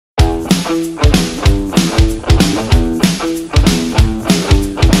So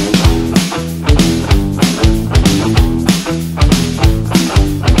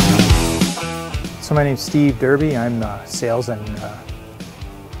my name's Steve Derby. I'm sales and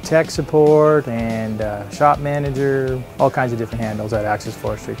tech support and shop manager, all kinds of different handles at Axis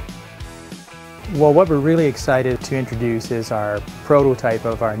Forestry. Well, what we're really excited to introduce is our prototype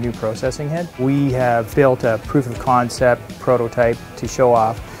of our new processing head. We have built a proof of concept prototype to show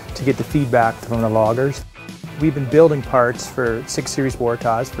off to get the feedback from the loggers. We've been building parts for 6 Series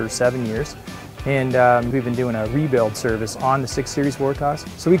Warthos for 7 years. And we've been doing a rebuild service on the 6 Series Warthos.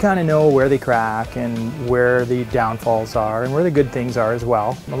 So we kind of know where they crack and where the downfalls are and where the good things are as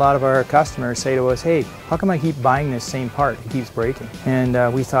well. A lot of our customers say to us, hey, how come I keep buying this same part? It keeps breaking.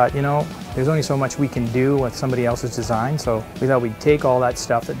 And we thought, you know, there's only so much we can do with somebody else's design. So we thought we'd take all that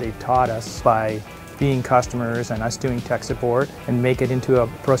stuff that they've taught us by being customers and us doing tech support and make it into a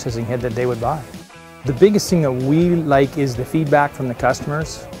processing head that they would buy. The biggest thing that we like is the feedback from the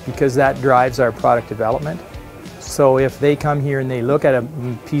customers, because that drives our product development. So if they come here and they look at a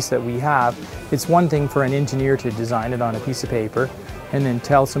piece that we have, it's one thing for an engineer to design it on a piece of paper and then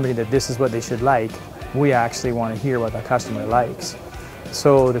tell somebody that this is what they should like. We actually want to hear what the customer likes.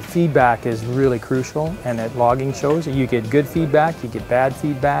 So the feedback is really crucial, and at logging shows you get good feedback, you get bad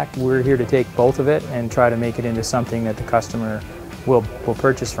feedback. We're here to take both of it and try to make it into something that the customer will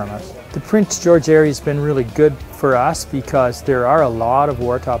purchase from us. The Prince George area has been really good for us because there are a lot of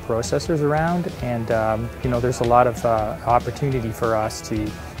Warthog processors around, and you know, there's a lot of opportunity for us to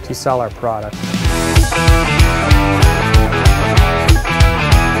sell our product.